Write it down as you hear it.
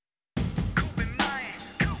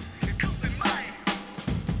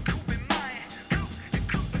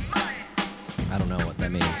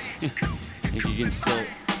that means.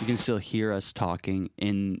 You can still hear us talking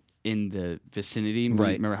in the vicinity.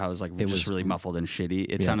 Right. Remember how it was like just really muffled and shitty?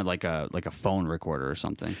 It sounded like a phone recorder or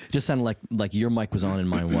something. It just sounded like your mic was on and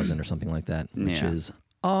mine wasn't, or something like that, which is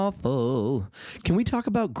awful. Can we talk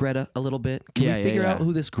about Greta a little bit? Can we figure out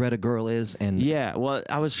who this Greta girl is? And well,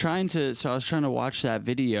 I was trying to watch that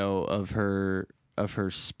video of her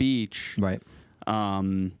speech. Right.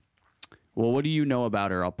 Well, what do you know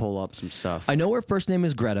about her? I'll pull up some stuff. I know her first name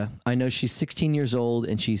is Greta. I know she's 16 years old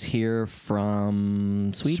and she's here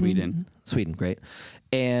from Sweden. Sweden, great.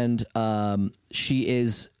 And she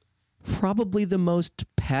is probably the most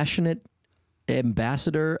passionate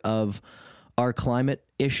ambassador of our climate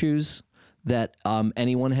issues that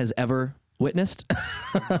anyone has ever witnessed.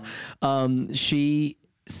 She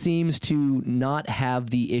seems to not have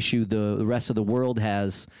the issue the rest of the world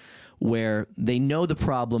has, where they know the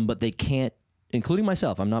problem, but they can't, including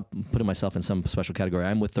myself. I'm not putting myself in some special category.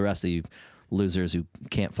 I'm with the rest of you losers who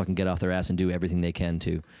can't fucking get off their ass and do everything they can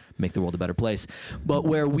to make the world a better place. But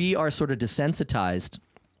where we are sort of desensitized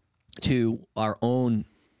to our own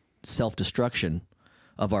self-destruction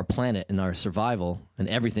of our planet and our survival and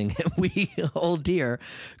everything that we hold dear,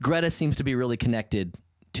 Greta seems to be really connected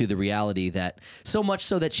to the reality that, so much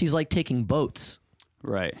so that she's like taking boats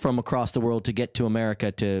from across the world to get to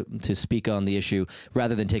America to speak on the issue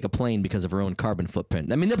rather than take a plane because of her own carbon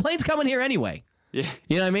footprint. I mean, the plane's coming here anyway. Yeah.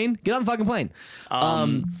 You know what I mean? Get on the fucking plane.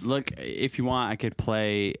 Look, if you want, I could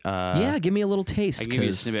play... give me a little taste. I can give you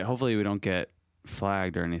a snippet. Hopefully we don't get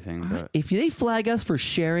flagged or anything. But if they flag us for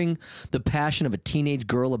sharing the passion of a teenage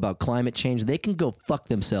girl about climate change, they can go fuck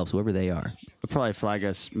themselves, whoever they are. They'll probably flag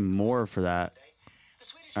us more for that.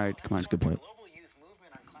 All right, come on. That's a good point.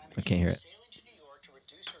 I can't hear it.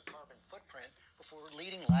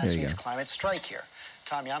 Last week's climate strike here.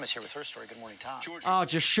 Tom Yam is here with her story. Good morning, Tom. Oh,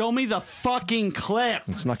 just show me the fucking clip.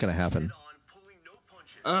 It's not going to happen.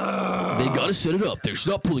 They got to set it up. They're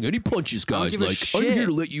not pulling any punches, guys. Like, I'm here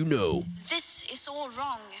to let you know. This is all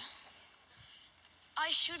wrong. I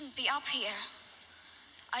shouldn't be up here.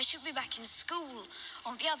 I should be back in school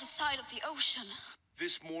on the other side of the ocean.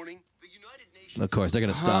 This morning, the United Nations... Of course, they're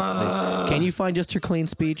going to stop. Can you find just her clean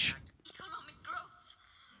speech?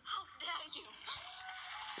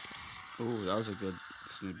 Ooh, that was a good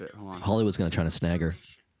snippet. Hold on. Hollywood's going to try to snag her.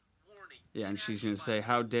 Yeah, and she's going to say,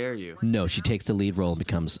 how dare you? No, she takes the lead role and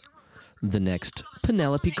becomes the next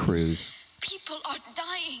Penelope Cruz. People are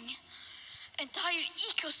dying. Entire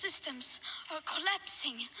ecosystems are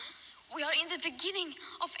collapsing. We are in the beginning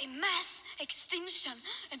of a mass extinction,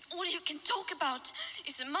 and all you can talk about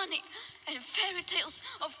is money and fairy tales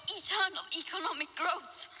of eternal economic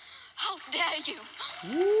growth. How dare you?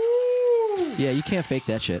 Woo! Yeah, you can't fake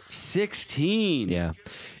that shit. 16. Yeah.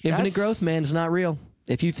 Infinite growth, man, is not real.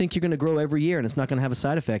 If you think you're going to grow every year and it's not going to have a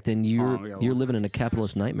side effect, then you're living in a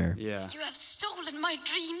capitalist nightmare. Yeah. You have stolen my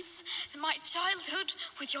dreams and my childhood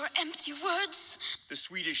with your empty words. The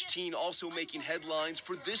Swedish teen also making headlines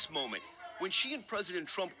for this moment, when she and President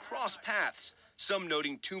Trump cross paths, some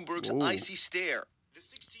noting Thunberg's icy stare. The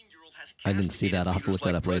 16-year-old has I didn't see that. I'll have to look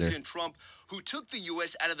that up later. President Trump, who took the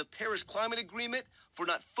U.S. out of the Paris Climate Agreement for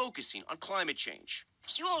not focusing on climate change.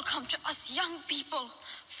 You all come to us young people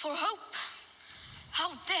for hope. How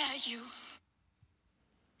dare you?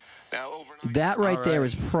 Now, overnight, that right there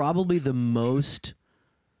is probably the most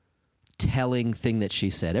telling thing that she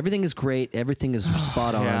said. Everything is great. Everything is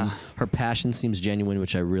spot on. Yeah. Her passion seems genuine,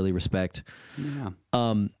 which I really respect. Yeah.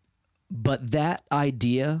 But that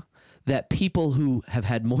idea that people who have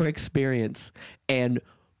had more experience and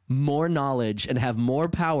more knowledge and have more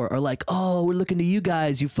power are like, oh, we're looking to you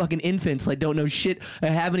guys, you fucking infants, like don't know shit or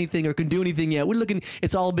have anything or can do anything yet. We're looking,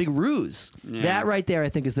 it's all a big ruse. Yeah. That right there, I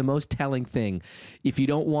think, is the most telling thing. If you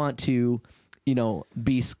don't want to, you know,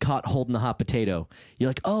 be caught holding the hot potato, you're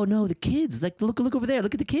like, oh no, the kids, like look over there,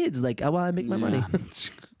 look at the kids, like, oh, well, I make my money.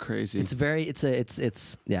 It's crazy.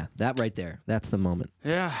 It's yeah, that right there, that's the moment.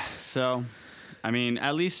 Yeah. So, I mean,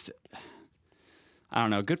 at least, I don't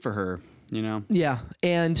know, good for her. You know? Yeah.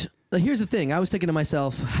 And here's the thing. I was thinking to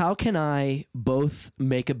myself, how can I both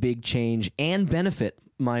make a big change and benefit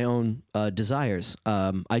my own desires?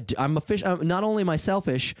 I'm not only am I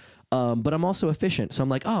selfish, but I'm also efficient. So I'm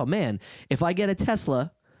like, oh, man, if I get a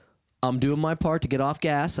Tesla, I'm doing my part to get off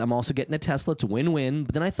gas. I'm also getting a Tesla. It's a win-win.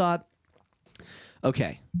 But then I thought,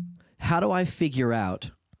 okay, how do I figure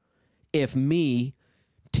out if me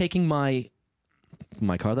taking my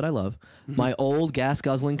car that I love, my old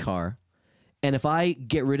gas-guzzling car, and if I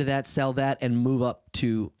get rid of that, sell that, and move up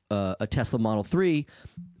to a Tesla Model 3,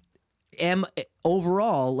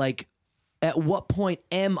 overall, like, at what point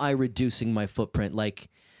am I reducing my footprint? Like,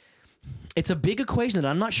 it's a big equation that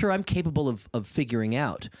I'm not sure I'm capable of figuring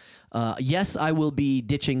out. Yes, I will be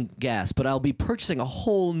ditching gas, but I'll be purchasing a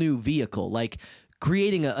whole new vehicle, like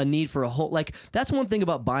creating a need for a whole, like that's one thing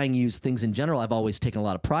about buying used things in general I've always taken a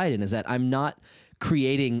lot of pride in, is that I'm not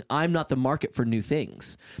the market for new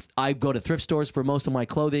things. I go to thrift stores for most of my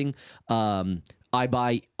clothing. I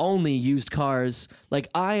buy only used cars. Like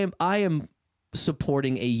I am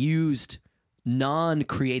supporting a used,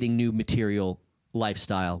 non-creating new material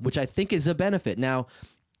lifestyle, which I think is a benefit. Now,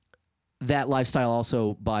 that lifestyle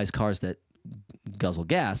also buys cars that guzzle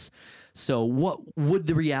gas. So what would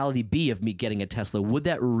the reality be of me getting a Tesla? Would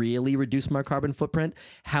that really reduce my carbon footprint?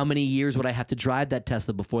 How many years would I have to drive that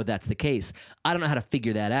Tesla before that's the case? I don't know how to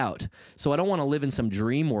figure that out. So I don't want to live in some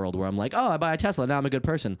dream world where I'm like, oh, I buy a Tesla, now I'm a good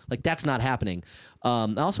person. Like, that's not happening.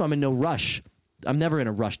 Also, I'm in no rush. I'm never in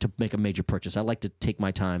a rush to make a major purchase. I like to take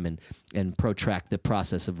my time and protract the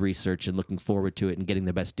process of research and looking forward to it and getting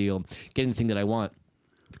the best deal, getting the thing that I want.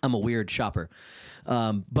 I'm a weird shopper.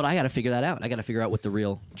 But I got to figure that out. I got to figure out what the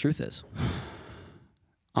real truth is.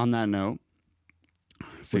 On that note,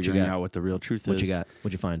 figuring out what the real truth is. What you got?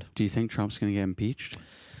 What'd you find? Do you think Trump's going to get impeached?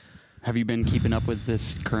 Have you been keeping up with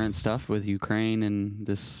this current stuff with Ukraine and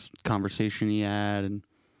this conversation he had? And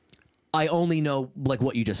I only know, like,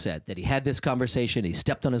 what you just said, that he had this conversation, he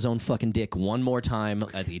stepped on his own fucking dick one more time.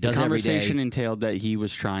 I think he does every day. The conversation entailed that he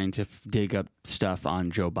was trying to dig up stuff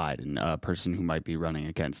on Joe Biden, a person who might be running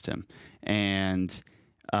against him. And,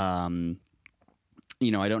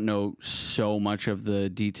 you know, I don't know so much of the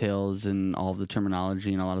details and all of the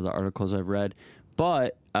terminology and a lot of the articles I've read,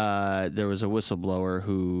 but there was a whistleblower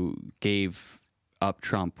who gave up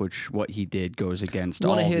Trump, which what he did goes against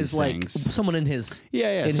one all of his, these like, things. someone in his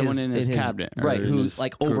someone in his cabinet, right? or in Who his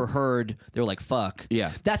like group. overheard. They were like, "Fuck."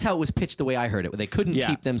 Yeah. That's how it was pitched. The way I heard it, they couldn't Yeah.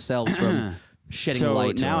 keep themselves from shedding So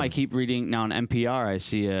light. now on. I keep reading. Now on NPR, I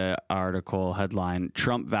see a article headline: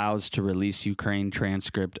 Trump vows to release Ukraine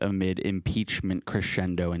transcript amid impeachment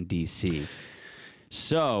crescendo in D.C.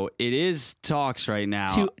 So it is talks right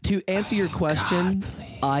now. To answer your question,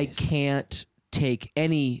 I can't take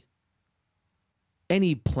any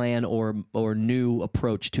plan or new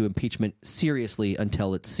approach to impeachment seriously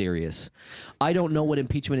until it's serious. I don't know what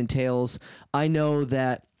impeachment entails. I know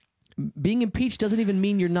that being impeached doesn't even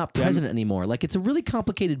mean you're not president anymore. Like, it's a really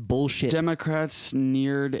complicated bullshit. Democrats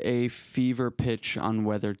neared a fever pitch on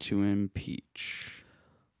whether to impeach.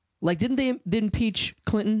 Like, didn't they impeach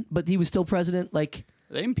Clinton, but he was still president? Like,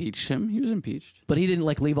 They impeached him. He was impeached. but he didn't,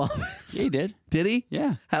 like, leave office. Yeah, he did. Did he?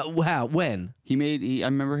 Yeah. How? When? I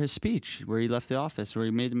remember his speech where he left the office, where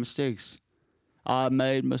he made the mistakes. I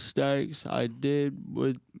made mistakes. I did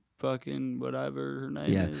with fucking whatever her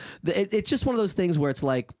name Yeah. is. It's just one of those things where it's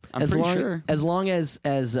like, I'm as pretty long sure. as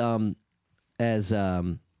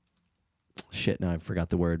shit, now I forgot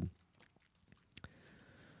the word.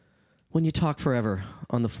 When you talk forever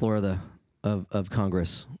on the floor of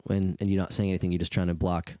Congress and you're not saying anything, you're just trying to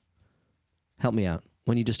block. Help me out.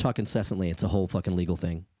 When you just talk incessantly, it's a whole fucking legal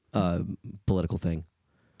thing, political thing.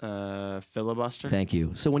 Filibuster? Thank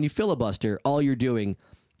you. So when you filibuster, all you're doing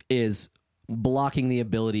is blocking the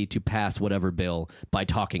ability to pass whatever bill by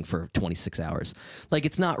talking for 26 hours. Like,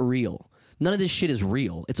 it's not real. None of this shit is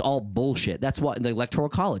real. It's all bullshit. That's why the Electoral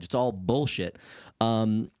College, it's all bullshit.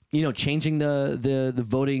 Changing the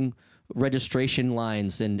voting registration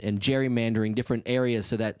lines and gerrymandering different areas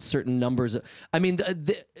so that certain numbers. I mean,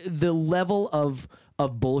 the level of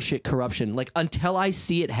bullshit corruption. Like, until I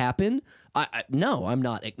see it happen, I'm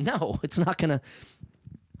not. No, it's not gonna.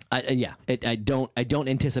 I don't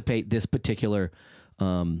anticipate this particular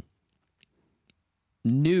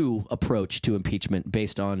new approach to impeachment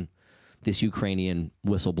based on this Ukrainian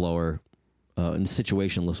whistleblower and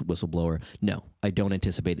situationless whistleblower. No, I don't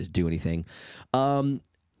anticipate it to do anything.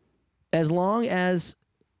 As long as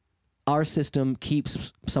our system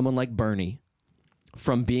keeps someone like Bernie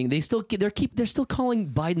from being, they're still calling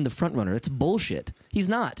Biden the front runner. It's bullshit. He's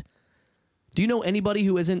not. Do you know anybody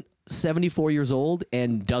who isn't 74 years old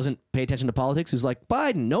and doesn't pay attention to politics who's like,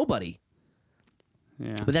 Biden? Nobody.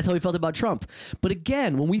 Yeah. But that's how we felt about Trump. But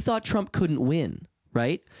again, when we thought Trump couldn't win,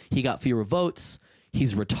 right? He got fewer votes.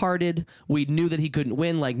 He's retarded. We knew that he couldn't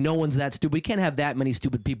win. Like, no one's that stupid. We can't have that many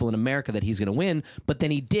stupid people in America that he's going to win. But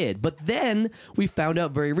then he did. But then we found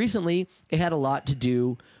out very recently it had a lot to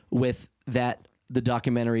do with the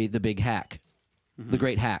documentary, The Big Hack, The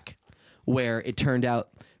Great Hack, where it turned out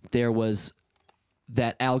there was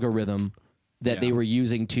that algorithm that they were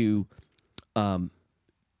using to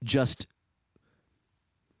just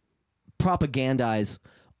propagandize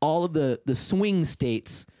all of the swing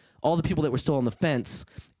states all the people that were still on the fence,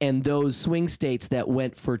 and those swing states that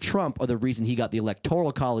went for Trump are the reason he got the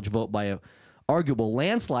Electoral College vote by a arguable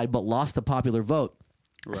landslide, but lost the popular vote.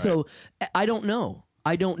 Right. So I don't know.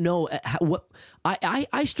 I don't know what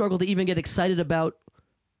I struggle to even get excited about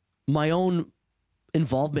my own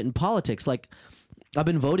involvement in politics. Like, I've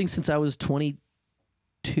been voting since I was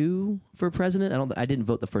 22 for president. I didn't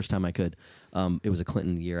vote the first time I could. It was a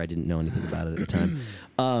Clinton year. I didn't know anything about it at the time.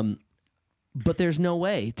 But there's no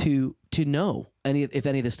way to know if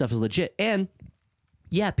any of this stuff is legit. And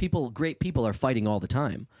yeah, great people are fighting all the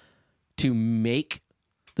time to make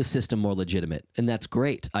the system more legitimate, and that's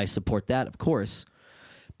great. I support that, of course.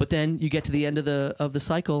 But then you get to the end of the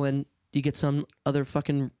cycle, and you get some other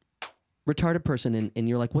fucking retarded person, and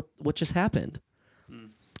you're like, what just happened?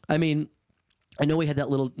 I mean, I know we had that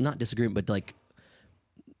little, not disagreement, but like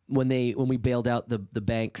when we bailed out the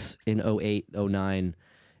banks in 08, 09,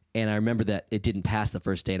 and I remember that it didn't pass the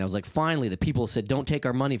first day, and I was like, finally, the people said, don't take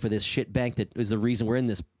our money for this shit bank that is the reason we're in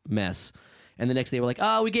this mess. And the next day we're like,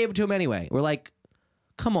 oh, we gave it to him anyway. We're like,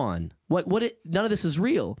 come on, none of this is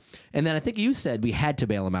real. And then I think you said we had to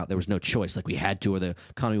bail him out. There was no choice. Like, we had to, or the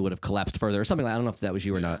economy would have collapsed further or something like that. I don't know if that was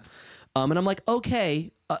you or not. And I'm like,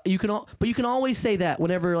 okay, but you can always say that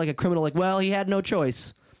whenever like a criminal, like, well, he had no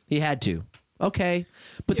choice. He had to. Okay.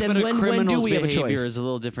 But then when do we have a choice? Behavior is a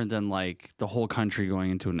little different than like the whole country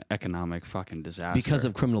going into an economic fucking disaster. Because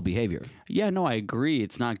of criminal behavior. Yeah, no, I agree.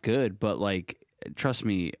 It's not good, but like, trust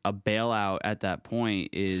me, a bailout at that point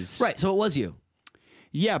is... Right, so it was you.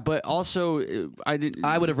 Yeah, but also I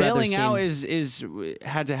would have rather bailing seen... out is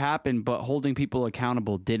had to happen, but holding people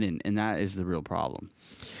accountable didn't, and that is the real problem.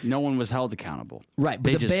 No one was held accountable. Right,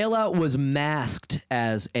 but the bailout was masked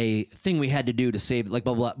as a thing we had to do to save, like,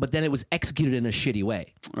 blah, blah, blah, but then it was executed in a shitty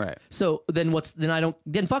way. Right. So then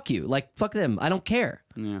then fuck you. Like, fuck them. I don't care.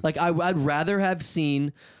 Yeah. Like, I'd rather have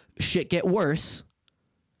seen shit get worse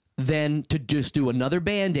than to just do another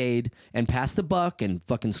Band-Aid and pass the buck and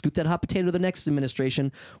fucking scoop that hot potato to the next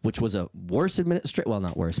administration, which was a worse administration. Well,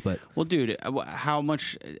 not worse, but... Well, dude, how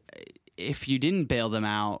much... If you didn't bail them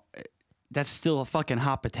out, that's still a fucking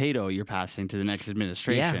hot potato you're passing to the next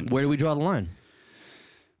administration. Yeah, where do we draw the line?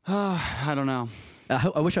 I don't know.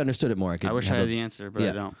 I wish I understood it more. I wish I had the answer, but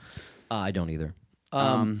I don't. I don't either.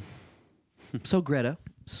 So Greta,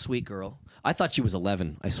 sweet girl. I thought she was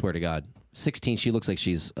 11, I swear to God. 16, she looks like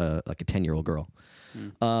she's like a 10-year-old girl.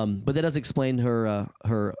 But that does explain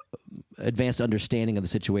her advanced understanding of the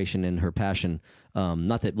situation and her passion.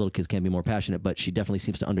 Not that little kids can't be more passionate, but she definitely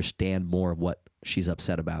seems to understand more of what she's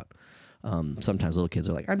upset about. Sometimes little kids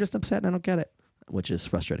are like, I'm just upset and I don't get it, which is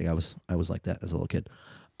frustrating. I was like that as a little kid.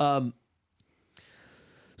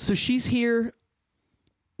 So she's here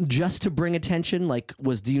just to bring attention. Like,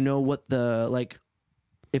 do you know what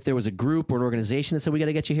if there was a group or an organization that said we got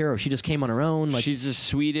to get you here, or she just came on her own? Like, she's a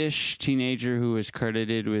Swedish teenager who is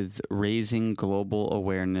credited with raising global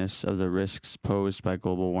awareness of the risks posed by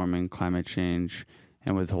global warming, climate change,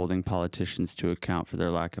 and withholding politicians to account for their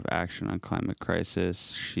lack of action on climate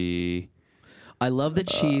crisis. I love that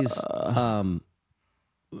she's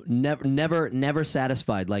never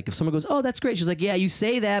satisfied. Like, if someone goes, oh, that's great, she's like, yeah, you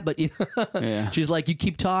say that, but she's like, you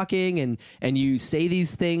keep talking and you say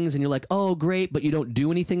these things and you're like, oh, great, but you don't do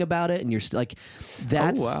anything about it, and you're like,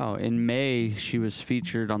 that's... Oh, wow. In May, she was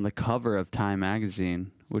featured on the cover of Time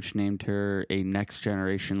magazine, which named her a next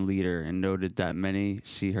generation leader and noted that many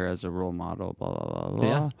see her as a role model, blah, blah, blah, blah.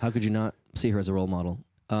 Yeah, how could you not see her as a role model?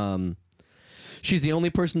 She's the only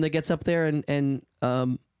person that gets up there and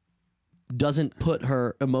doesn't put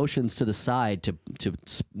her emotions to the side to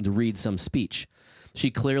read some speech. She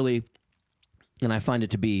clearly, and I find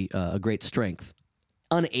it to be a great strength,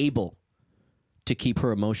 unable to keep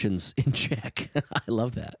her emotions in check. I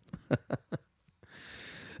love that.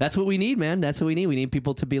 That's what we need, man. That's what we need. We need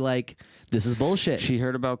people to be like, this is bullshit. She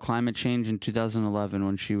heard about climate change in 2011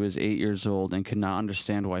 when she was 8 years old and could not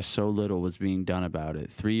understand why so little was being done about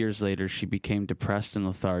it. 3 years later, she became depressed and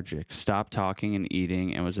lethargic, stopped talking and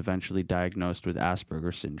eating, and was eventually diagnosed with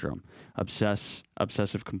Asperger's syndrome,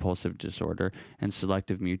 obsessive compulsive disorder, and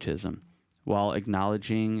selective mutism. While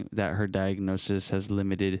acknowledging that her diagnosis has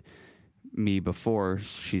limited me before,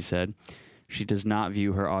 she said, she does not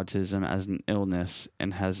view her autism as an illness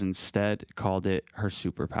and has instead called it her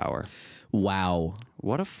superpower. Wow.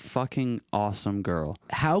 What a fucking awesome girl.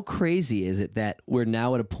 How crazy is it that we're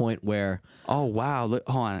now at a point where... Oh, wow. Look,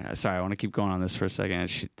 hold on. Sorry, I want to keep going on this for a second.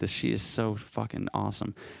 She is so fucking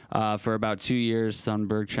awesome. For about 2 years,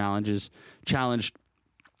 Thunberg challenged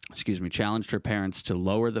challenged her parents to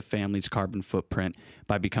lower the family's carbon footprint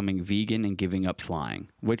by becoming vegan and giving up flying,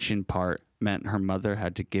 which in part meant her mother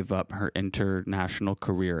had to give up her international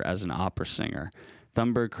career as an opera singer.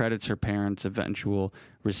 Thunberg credits her parents' eventual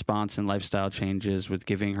response and lifestyle changes with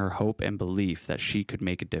giving her hope and belief that she could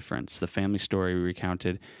make a difference. The family story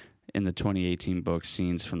recounted in the 2018 book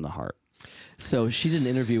Scenes from the Heart. So she did an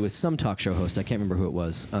interview with some talk show host. I can't remember who it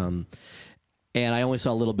was. And I only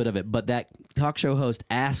saw a little bit of it, but that talk show host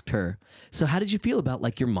asked her, so how did you feel about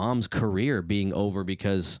like your mom's career being over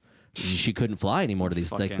because she couldn't fly anymore to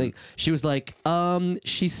these like things? She was like,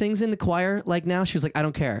 she sings in the choir like now. She was like, I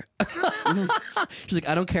don't care. She's like,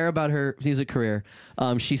 I don't care about her music career.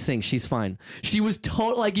 She sings, she's fine. She was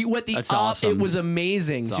total like you went the awesome. It was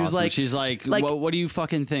amazing. That's she was awesome. like, she's like, what do you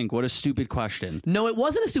fucking think? What a stupid question. No, it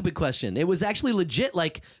wasn't a stupid question. It was actually legit.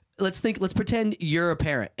 Like, let's pretend you're a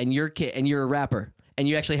parent and you're a kid and you're a rapper and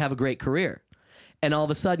you actually have a great career. And all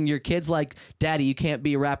of a sudden your kid's like, Daddy, you can't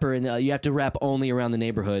be a rapper and you have to rap only around the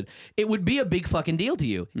neighborhood. It would be a big fucking deal to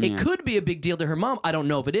you. Yeah. It could be a big deal to her mom. I don't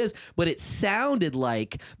know if it is, but it sounded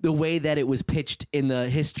like the way that it was pitched in the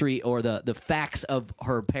history or the facts of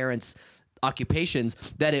her parents' occupations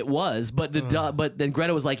that it was, but but then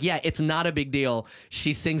Greta was like, yeah, it's not a big deal.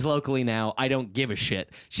 She sings locally now. I don't give a shit.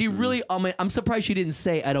 She really, I'm surprised she didn't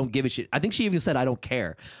say I don't give a shit. I think she even said I don't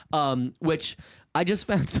care, which I just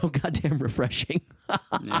found so goddamn refreshing.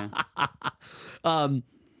 Yeah.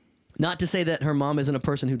 Not to say that her mom isn't a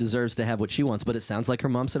person who deserves to have what she wants, but it sounds like her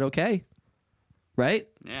mom said okay. Right?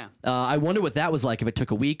 Yeah. I wonder what that was like, if it took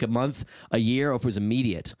a week, a month, a year, or if it was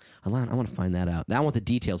immediate. I want to find that out. I want the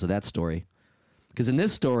details of that story. Because in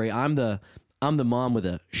this story, I'm the mom with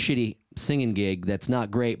a shitty singing gig that's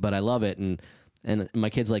not great, but I love it. And my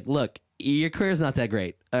kid's like, look, your career's not that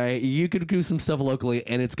great. All right, you could do some stuff locally,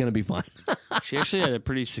 and it's going to be fine. She actually had a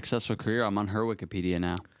pretty successful career. I'm on her Wikipedia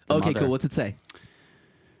now. Okay, cool. What's it say?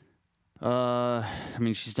 I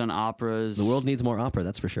mean, she's done operas. The world needs more opera,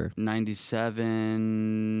 that's for sure.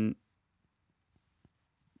 97,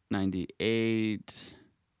 98,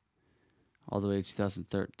 all the way to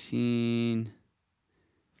 2013.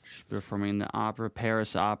 She's performing in the opera,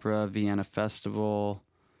 Paris Opera, Vienna Festival.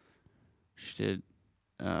 She did.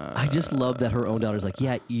 I just love that her own daughter's like,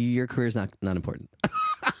 yeah, your career's not important.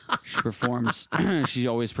 She performs. She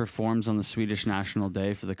always performs on the Swedish National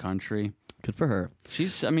Day for the country. Good for her.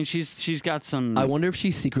 She's got some. I wonder if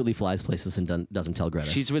she secretly flies places and doesn't tell Greta.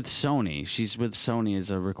 She's with Sony. She's with Sony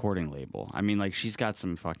as a recording label. I mean, like, she's got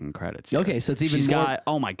some fucking credits here. Okay, so it's even She's more. got,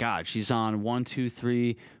 oh my God, she's on 1, 2,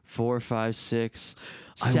 3, 4, 5, 6,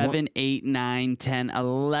 7, 8, 9, 10,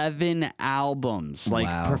 11 albums, like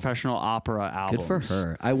Wow. professional opera albums. Good for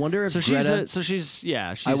her. I wonder if So Greta. she's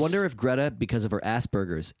I wonder if Greta, because of her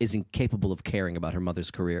Asperger's, is incapable of caring about her mother's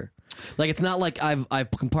career. Like, it's not like I've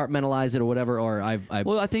compartmentalized it or whatever, or I've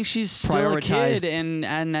Well, I think she's still a prioritized- kid,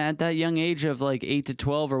 and at that young age of like 8 to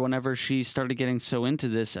 12 or whenever she started getting so into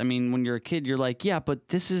this. I mean, when you're a kid, you're like, yeah, but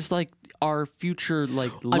this is like our future,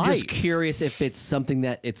 like life. I'm just curious if it's something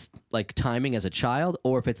that it's like timing as a child,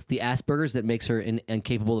 or if it's the Asperger's that makes her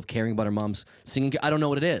incapable of caring about her mom's singing. I don't know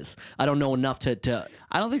what it is. I don't know enough to.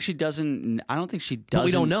 I don't think she doesn't. But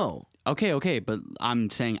we don't know. Okay, but I'm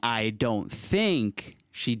saying I don't think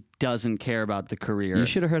she doesn't care about the career. You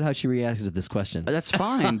should have heard how she reacted to this question. That's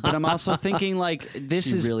fine, but I'm also thinking like this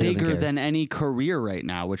She is really doesn't bigger care. than any career right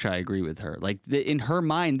now, which I agree with her. Like in her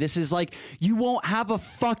mind, this is like you won't have a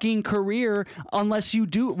fucking career unless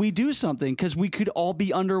we do something, because we could all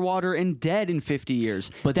be underwater and dead in 50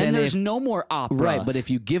 years. But then then there's if- no more opera. Right, but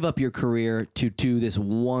if you give up your career to do this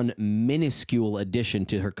one minuscule addition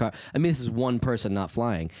to her car, I mean, this is one person not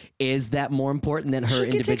flying. Is that more important than her she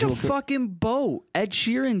could individual? take a fucking boat. Ed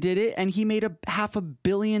Sheeran did it, and he made $500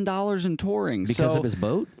 million in touring because So- of his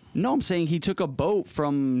boat? No, I'm saying he took a boat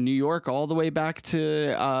from New York all the way back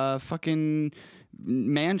to fucking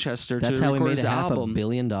Manchester That's to how he record made his album. $500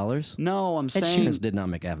 million. No, I'm Ed saying Sheeran did not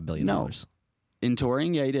make $500 million. No. In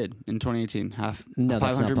touring, yeah, he did in 2018. No, that's not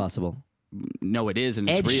 500 possible. No, it is, and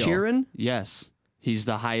it's Ed real. Sheeran? Yes, he's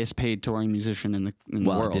the highest paid touring musician in the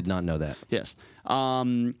Well, world. I did not know that. Yes.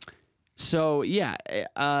 So yeah,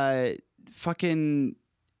 fucking.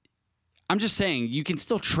 I'm just saying you can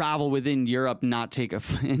still travel within Europe, not take a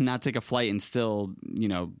flight, and still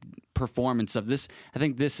perform and stuff. I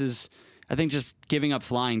think just giving up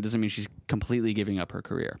flying doesn't mean she's completely giving up her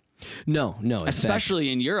career. No. In fact, Especially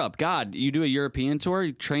in Europe. God, you do a European tour,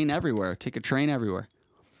 you train everywhere. Take a train everywhere.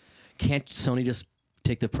 can't Sony just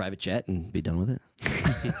take the private jet and be done with it?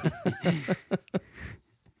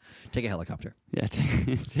 Take a helicopter. Yeah,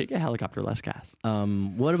 take a helicopter, less gas.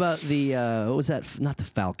 What about the what was that? Not the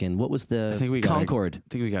Falcon. What was the Concorde? I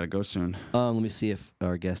think we gotta go soon. Let me see if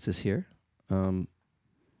our guest is here.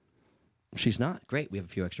 She's not. Great. We have a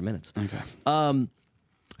few extra minutes. Okay.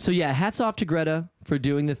 So yeah, hats off to Greta for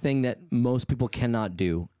doing the thing that most people cannot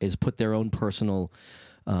do, is put their own personal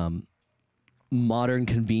modern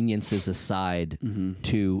conveniences aside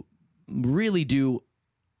to really do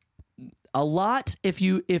a lot if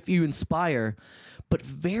you inspire, but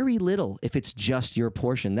very little if it's just your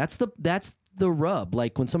portion. That's the rub.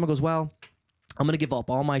 Like when someone goes, well, I'm going to give up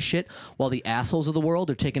all my shit while the assholes of the world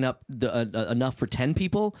are taking up enough for 10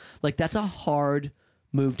 people. Like that's a hard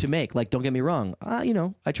move to make. Like, don't get me wrong. I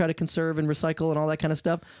try to conserve and recycle and all that kind of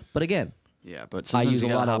stuff. But again, yeah, but I use a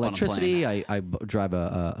lot of hop on electricity. plane. I drive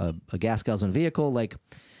a gas guzzling vehicle. Like,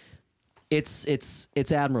 it's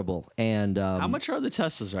admirable. And How much are the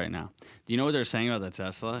Teslas right now? Do you know what they're saying about the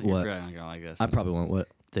Tesla? You're What? probably not gonna like this. I probably won't. What?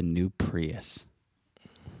 The new Prius.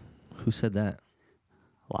 Who said that?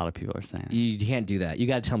 A lot of people are saying it. You can't do that. You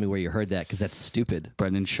got to tell me where you heard that, because that's stupid.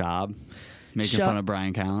 Brendan Schaub making fun of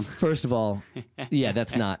Brian Callen. First of all, yeah,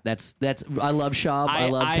 that's not. That's. I love Schaub. I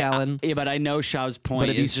love Callen. Yeah, but I know Schaub's point. But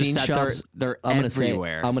have you is just seen that Schaub's? they're I'm gonna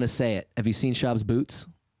everywhere. I'm going to say it. Have you seen Schaub's boots?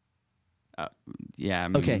 Yeah, I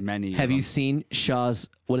mean, Okay. many. Have of you them. seen Shaw's,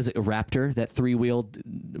 what is it, a Raptor? That 3-wheeled,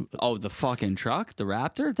 Oh, the fucking truck, the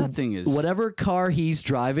Raptor. That thing is whatever car he's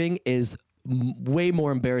driving is way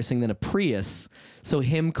more embarrassing than a Prius. So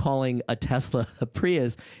him calling a Tesla a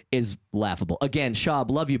Prius is laughable. Again, Schaub,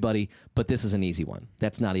 love you, buddy, but this is an easy one.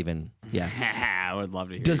 That's not even. Yeah. I would love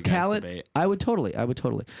to hear. Does you guys Callen? debate. I would totally.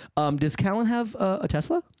 Does Callen have a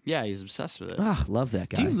Tesla? Yeah, he's obsessed with it. Ah, love that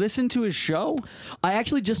guy. Do you listen to his show? I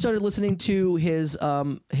actually just started listening to his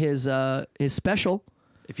special.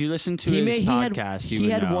 If you listen to his podcast, he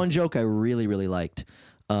had one joke I really, really liked.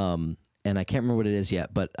 And I can't remember what it is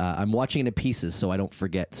yet, but I'm watching it in pieces so I don't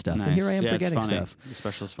forget stuff. Nice. And here I am Yeah, forgetting it's funny. stuff. The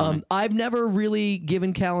special's funny. I've never really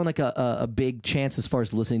given Callen like a big chance as far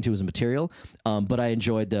as listening to his material, but I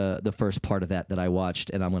enjoyed the first part of that I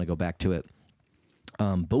watched, and I'm going to go back to it.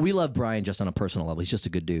 But we love Brian just on a personal level. He's just a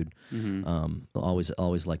good dude.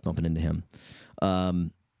 Always like bumping into him.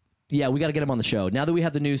 Yeah, we got to get him on the show. Now that we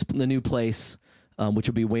have the new place, which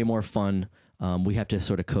will be way more fun, we have to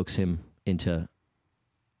sort of coax him into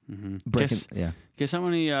breaking. Guess how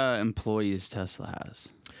many employees Tesla has?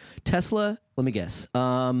 Tesla, let me guess.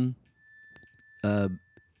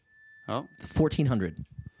 1,400.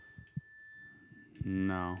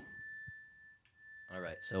 No. All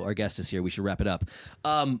right, so our guest is here. We should wrap it up.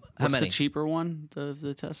 How What's many? the cheaper one of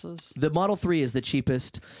the Teslas? The Model 3 is the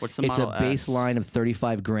cheapest. What's the It's Model a baseline of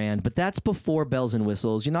 $35,000, but that's before bells and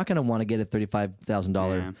whistles. You're not going to want to get a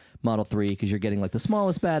 $35,000 Yeah. Model 3 because you're getting like the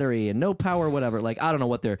smallest battery and no power, whatever. Like, I don't know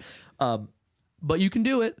what they're, but you can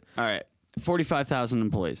do it. All right, 45,000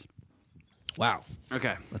 employees. Wow,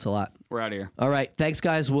 Okay, that's a lot. we're out of here. All right, thanks,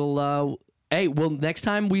 guys. We'll next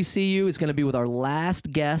time we see you is going to be with our last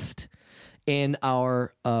guest in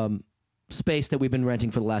our space that we've been renting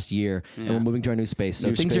for the last year, and we're moving to our new space. So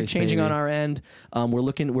New things are space, changing baby. on our end.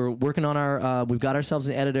 We're working on our. We've got ourselves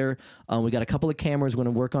an editor. We got a couple of cameras. We're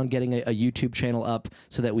going to work on getting a YouTube channel up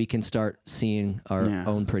so that we can start seeing our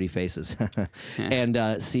own pretty faces, and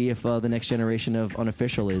see if the next generation of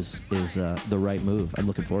Unofficial is the right move. I'm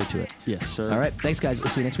looking forward to it. Yes, sir. All right, thanks, guys. We'll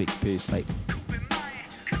see you next week. Peace. Bye.